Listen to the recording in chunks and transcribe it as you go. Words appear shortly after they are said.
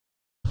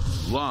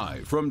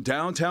Live from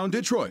downtown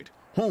Detroit,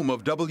 home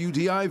of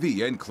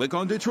WDIV and Click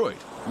on Detroit,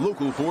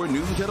 Local 4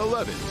 News at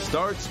 11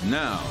 starts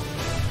now.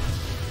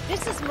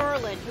 This is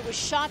Merlin, who was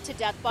shot to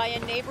death by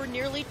a neighbor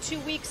nearly 2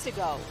 weeks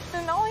ago.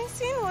 And all I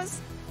seen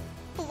was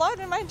blood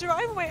in my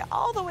driveway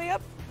all the way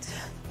up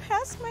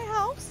past my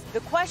house.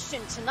 The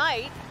question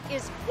tonight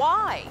is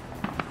why,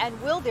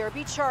 and will there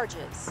be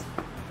charges?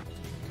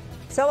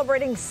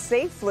 Celebrating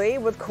safely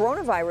with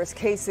coronavirus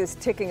cases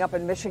ticking up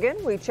in Michigan,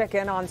 we check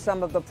in on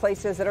some of the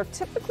places that are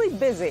typically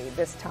busy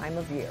this time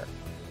of year.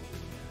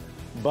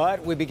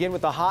 But we begin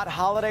with a hot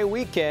holiday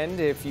weekend.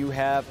 If you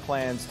have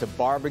plans to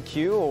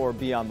barbecue or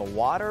be on the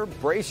water,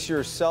 brace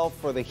yourself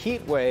for the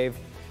heat wave,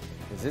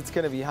 because it's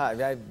going to be hot.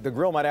 The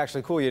grill might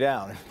actually cool you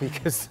down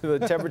because the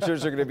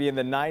temperatures are going to be in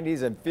the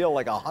 90s and feel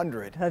like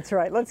 100. That's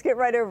right. Let's get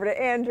right over to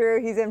Andrew.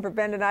 He's in for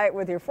Ben tonight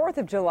with your 4th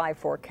of July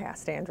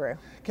forecast. Andrew.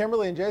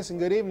 Kimberly and Jason,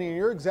 good evening.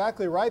 You're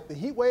exactly right. The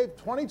heat wave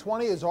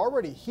 2020 is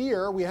already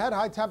here. We had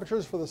high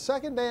temperatures for the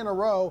second day in a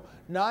row,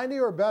 90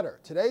 or better.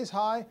 Today's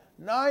high,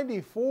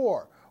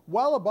 94.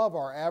 Well above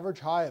our average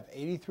high of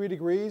 83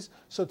 degrees.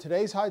 So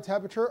today's high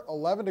temperature,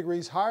 11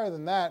 degrees higher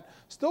than that.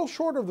 Still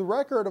short of the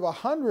record of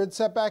 100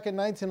 set back in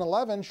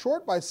 1911,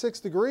 short by 6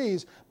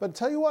 degrees. But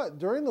tell you what,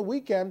 during the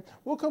weekend,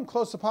 we'll come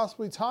close to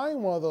possibly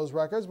tying one of those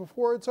records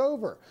before it's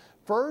over.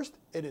 First,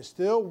 it is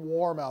still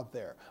warm out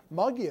there.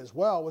 Muggy as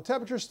well, with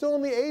temperatures still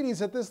in the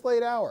 80s at this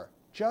late hour.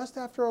 Just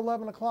after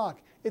 11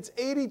 o'clock, it's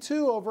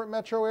 82 over at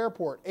Metro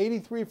Airport,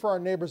 83 for our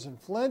neighbors in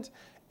Flint,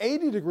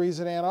 80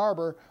 degrees in Ann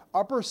Arbor,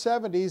 upper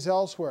 70s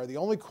elsewhere. The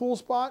only cool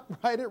spot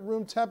right at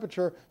room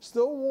temperature,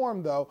 still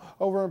warm though,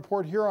 over in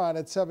Port Huron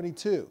at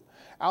 72.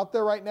 Out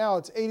there right now,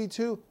 it's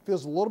 82.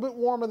 Feels a little bit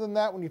warmer than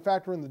that when you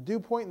factor in the dew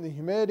point and the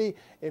humidity.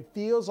 It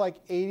feels like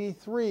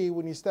 83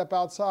 when you step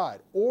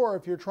outside or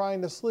if you're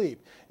trying to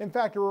sleep. In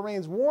fact, it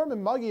remains warm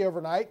and muggy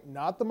overnight,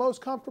 not the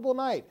most comfortable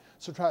night.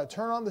 So try to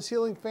turn on the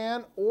ceiling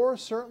fan or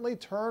certainly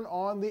turn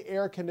on the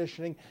air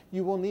conditioning.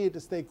 You will need to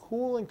stay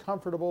cool and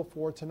comfortable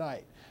for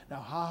tonight. Now,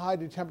 how high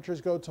do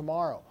temperatures go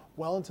tomorrow?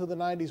 Well into the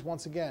 90s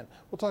once again.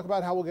 We'll talk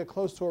about how we'll get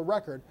close to a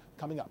record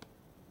coming up.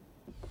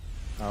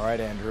 All right,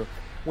 Andrew.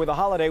 With a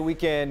holiday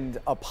weekend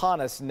upon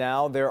us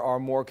now, there are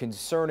more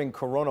concerning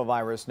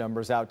coronavirus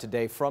numbers out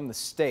today from the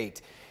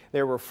state.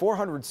 There were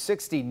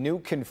 460 new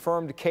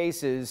confirmed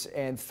cases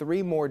and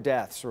 3 more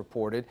deaths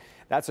reported.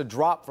 That's a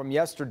drop from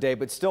yesterday,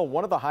 but still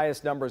one of the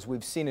highest numbers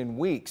we've seen in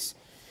weeks.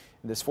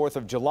 This 4th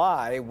of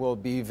July will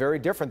be very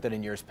different than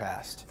in years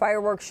past.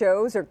 Fireworks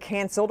shows are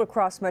canceled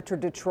across Metro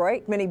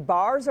Detroit. Many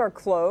bars are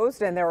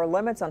closed, and there are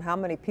limits on how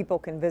many people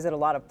can visit a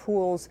lot of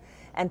pools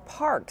and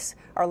parks.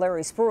 Our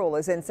Larry Spruill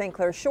is in St.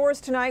 Clair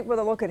Shores tonight with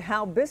a look at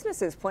how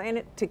businesses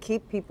plan to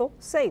keep people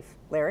safe.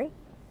 Larry?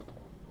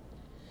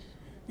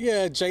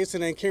 Yeah,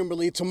 Jason and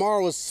Kimberly,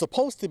 tomorrow is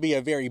supposed to be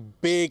a very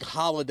big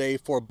holiday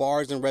for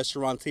bars and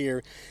restaurants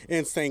here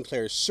in St.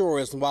 Clair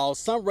Shores. While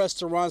some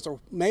restaurants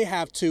may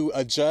have to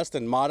adjust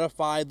and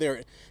modify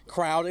their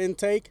crowd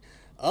intake,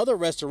 other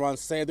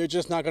restaurants say they're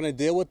just not going to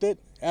deal with it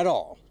at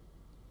all.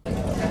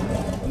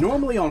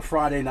 Normally on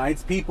Friday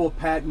nights, people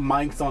pack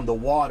Mike's on the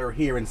Water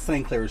here in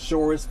St. Clair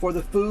Shores for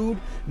the food,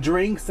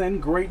 drinks, and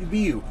great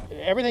view.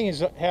 Everything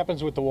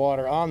happens with the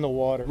water, on the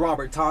water.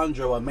 Robert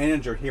Tondro, a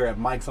manager here at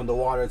Mike's on the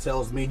Water,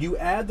 tells me you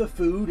add the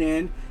food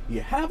and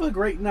you have a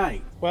great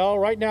night. Well,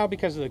 right now,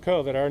 because of the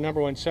COVID, our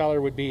 #1 seller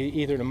would be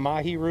either the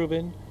Mahi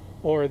Reuben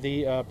or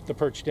the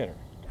perch dinner.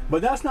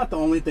 But that's not the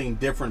only thing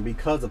different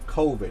because of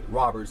COVID.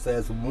 Robert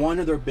says one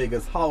of their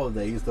biggest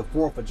holidays, the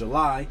 4th of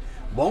July,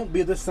 won't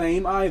be the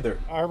same either.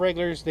 Our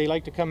regulars, they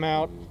like to come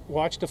out,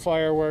 watch the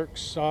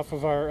fireworks off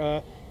of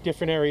our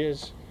different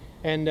areas.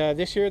 And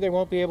this year they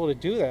won't be able to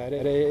do that.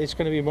 It's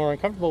going to be more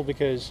uncomfortable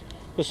because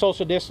the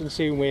social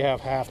distancing, we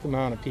have half the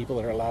amount of people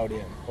that are allowed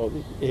in. Well,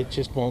 it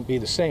just won't be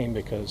the same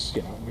because,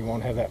 we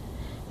won't have that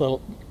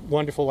little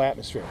wonderful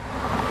atmosphere.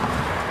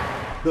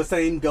 The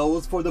same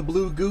goes for the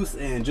Blue Goose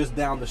Inn just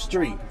down the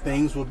street.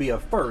 Things will be a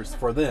first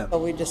for them.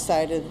 We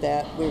decided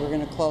that we were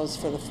going to close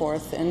for the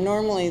 4th, and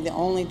normally the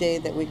only day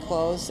that we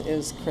close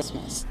is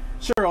Christmas.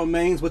 Cheryl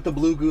Maines with the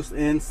Blue Goose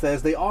Inn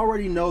says they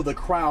already know the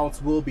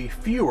crowds will be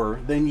fewer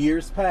than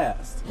years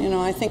past.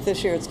 I think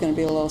this year it's going to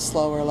be a little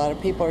slower. A lot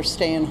of people are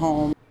staying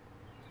home.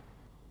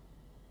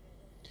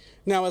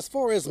 Now, as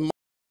far as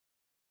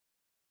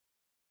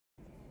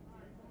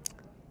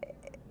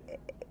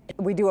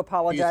we do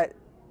apologize.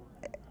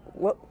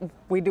 Well,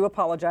 we do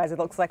apologize. It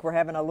looks like we're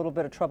having a little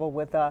bit of trouble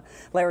with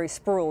Larry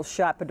Spruill's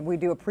shot, but we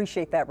do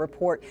appreciate that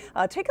report.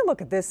 Take a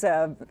look at this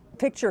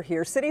picture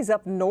here. Cities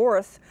up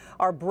north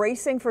are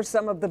bracing for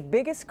some of the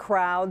biggest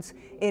crowds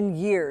in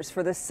years.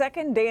 For the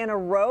second day in a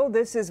row,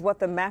 this is what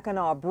the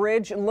Mackinac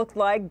Bridge looked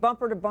like.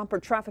 Bumper to bumper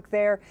traffic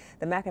there.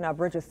 The Mackinac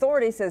Bridge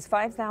Authority says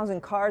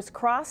 5,000 cars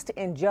crossed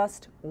in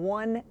just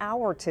 1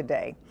 hour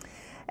today.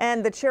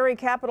 And the Cherry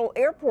Capital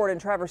Airport in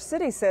Traverse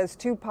City says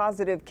 2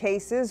 positive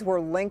cases were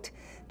linked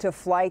to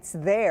flights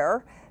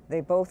there.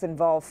 They both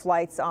involve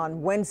flights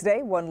on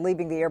Wednesday, one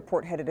leaving the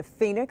airport headed to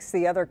Phoenix,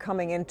 the other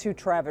coming into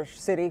Traverse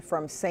City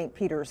from St.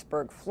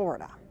 Petersburg,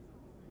 Florida.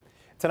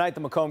 Tonight,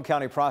 the Macomb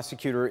County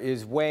prosecutor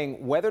is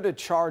weighing whether to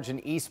charge an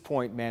East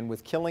Point man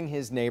with killing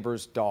his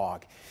neighbor's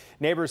dog.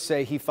 Neighbors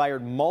say he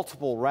fired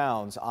multiple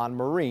rounds on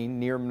Marine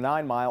near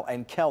 9 Mile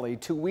and Kelly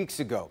 2 weeks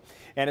ago.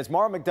 And as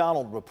Mara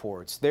McDonald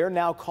reports, they're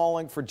now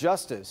calling for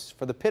justice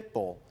for the pit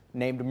bull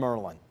named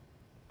Merlin.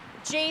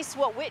 Jace,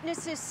 what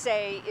witnesses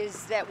say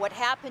is that what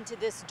happened to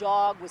this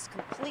dog was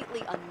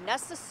completely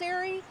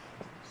unnecessary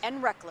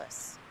and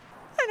reckless.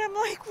 And I'm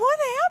like, what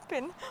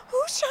happened?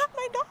 Who shot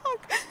my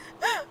dog?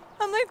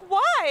 I'm like,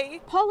 why?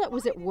 Paulette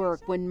was at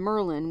work when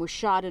Merlin was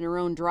shot in her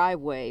own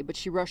driveway, but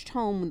she rushed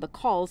home when the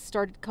calls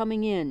started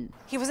coming in.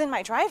 He was in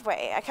my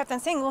driveway. I kept on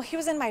saying, well, he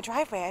was in my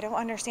driveway. I don't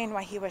understand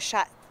why he was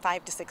shot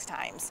 5 to 6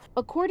 times.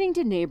 According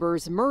to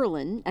neighbors,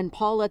 Merlin and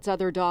Paulette's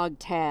other dog,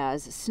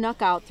 Taz,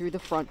 snuck out through the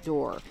front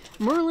door.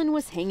 Merlin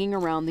was hanging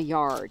around the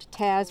yard.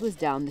 Taz was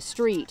down the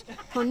street.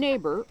 Her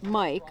neighbor,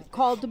 Mike,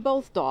 called to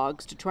both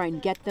dogs to try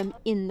and get them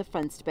in the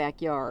fenced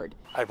backyard.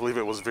 I believe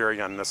it was very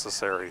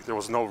unnecessary. There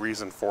was no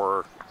reason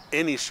for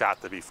any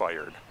shot to be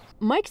fired.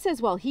 Mike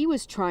says while he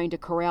was trying to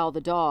corral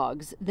the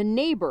dogs, the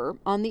neighbor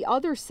on the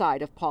other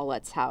side of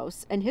Paulette's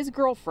house and his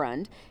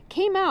girlfriend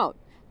came out.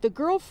 The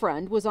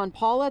girlfriend was on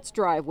Paulette's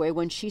driveway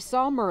when she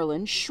saw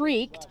Merlin,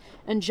 shrieked,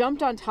 and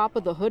jumped on top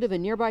of the hood of a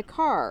nearby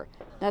car.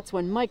 That's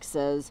when Mike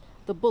says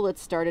the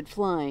bullets started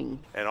flying.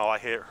 And all I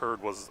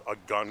heard was a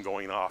gun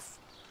going off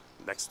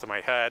next to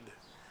my head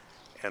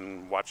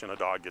and watching a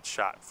dog get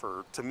shot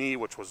to me,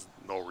 which was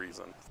no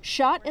reason.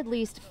 Shot at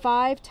least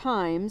 5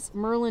 times,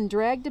 Merlin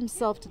dragged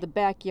himself to the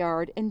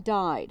backyard and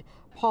died.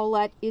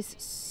 Paulette is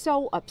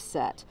so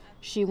upset.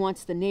 She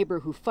wants the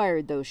neighbor who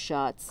fired those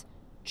shots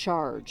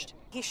charged.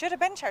 He should have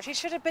been charged. He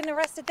should have been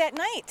arrested that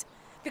night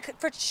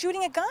for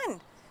shooting a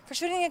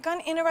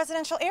gun, in a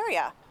residential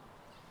area.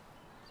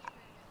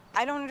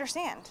 I don't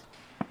understand.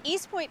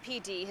 East Point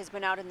PD has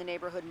been out in the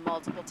neighborhood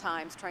multiple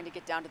times trying to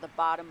get down to the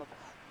bottom of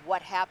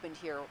what happened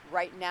here.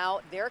 Right now,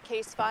 their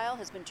case file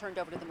has been turned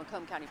over to the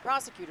Macomb County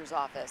Prosecutor's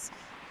Office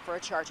for a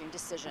charging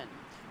decision.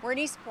 We're in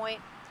East Point.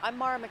 I'm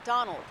Mara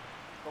McDonald,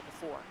 Local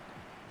 4.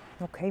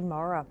 Okay,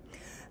 Mara.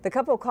 The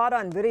couple caught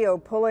on video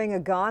pulling a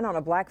gun on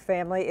a black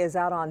family is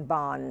out on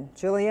bond.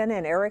 Julian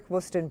and Eric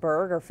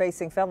Wustenberg are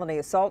facing felony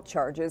assault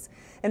charges.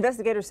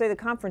 Investigators say the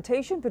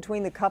confrontation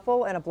between the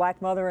couple and a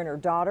black mother and her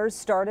daughters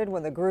started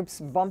when the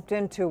groups bumped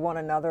into one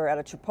another at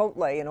a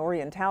Chipotle in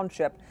Orion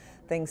Township.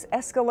 Things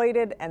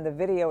escalated and the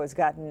video has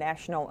gotten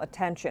national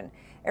attention.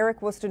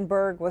 Eric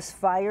Wustenberg was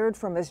fired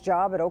from his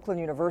job at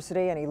Oakland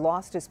University and he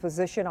lost his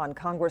position on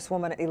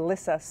Congresswoman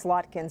Elissa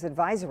Slotkin's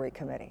advisory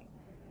committee.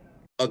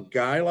 A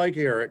guy like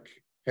Eric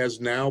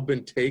has now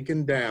been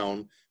taken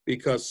down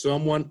because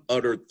someone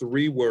uttered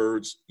 3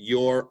 words,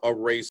 "You're a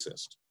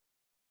racist."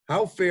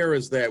 How fair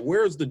is that?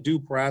 Where is the due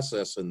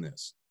process in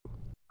this?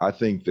 I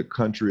think the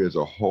country as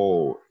a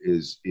whole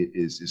is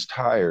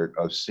tired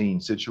of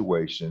seeing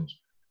situations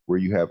where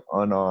you have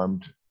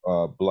unarmed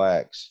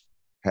blacks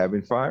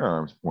having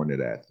firearms pointed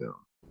at them.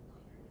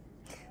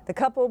 The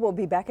couple will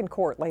be back in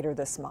court later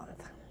this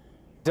month.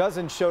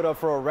 Dozens showed up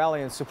for a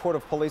rally in support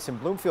of police in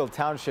Bloomfield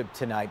Township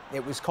tonight.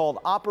 It was called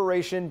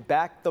Operation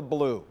Back the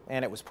Blue,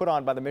 and it was put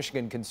on by the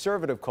Michigan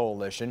Conservative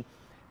Coalition.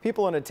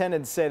 People in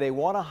attendance say they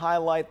want to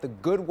highlight the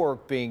good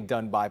work being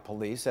done by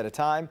police at a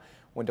time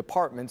when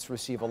departments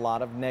receive a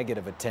lot of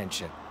negative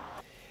attention.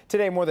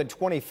 Today, more than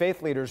 20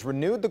 faith leaders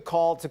renewed the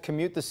call to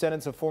commute the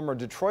sentence of former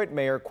Detroit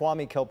Mayor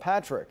Kwame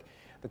Kilpatrick.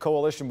 The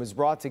coalition was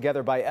brought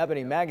together by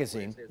Ebony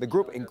Magazine. The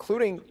group,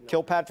 including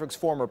Kilpatrick's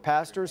former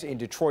pastors in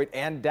Detroit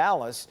and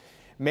Dallas,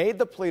 made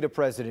the plea to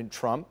President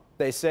Trump.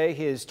 They say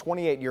his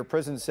 28-year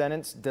prison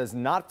sentence does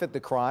not fit the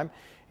crime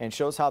and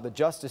shows how the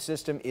justice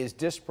system is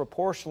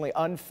disproportionately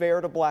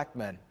unfair to black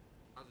men.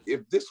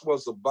 If this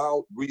was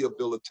about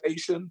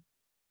rehabilitation,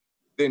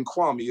 then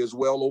Kwame is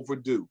well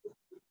overdue.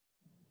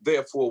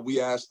 Therefore,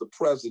 we ask the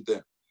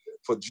president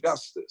for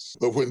justice.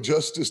 But when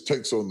justice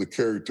takes on the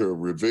character of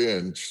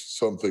revenge,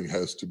 something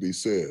has to be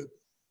said.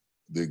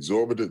 The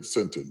exorbitant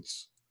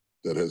sentence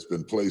that has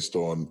been placed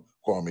on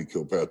Kwame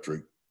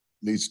Kilpatrick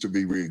needs to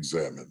be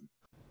re-examined.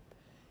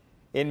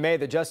 In May,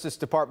 the Justice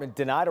Department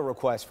denied a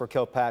request for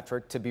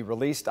Kilpatrick to be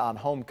released on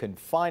home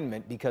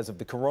confinement because of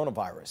the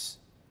coronavirus.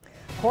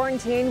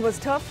 Quarantine was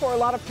tough for a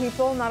lot of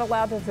people not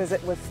allowed to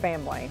visit with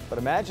family. But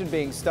imagine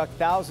being stuck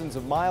thousands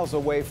of miles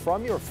away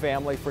from your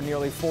family for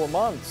nearly 4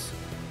 months.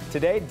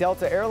 Today,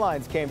 Delta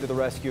Airlines came to the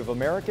rescue of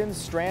Americans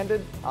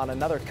stranded on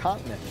another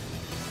continent.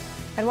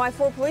 And why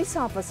 4 police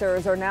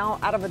officers are now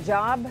out of a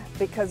job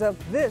because of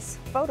this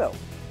photo.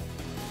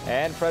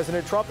 And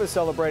President Trump is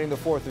celebrating the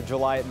 4th of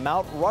July at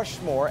Mount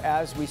Rushmore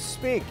as we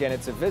speak, and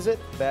it's a visit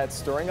that's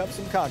stirring up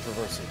some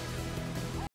controversy.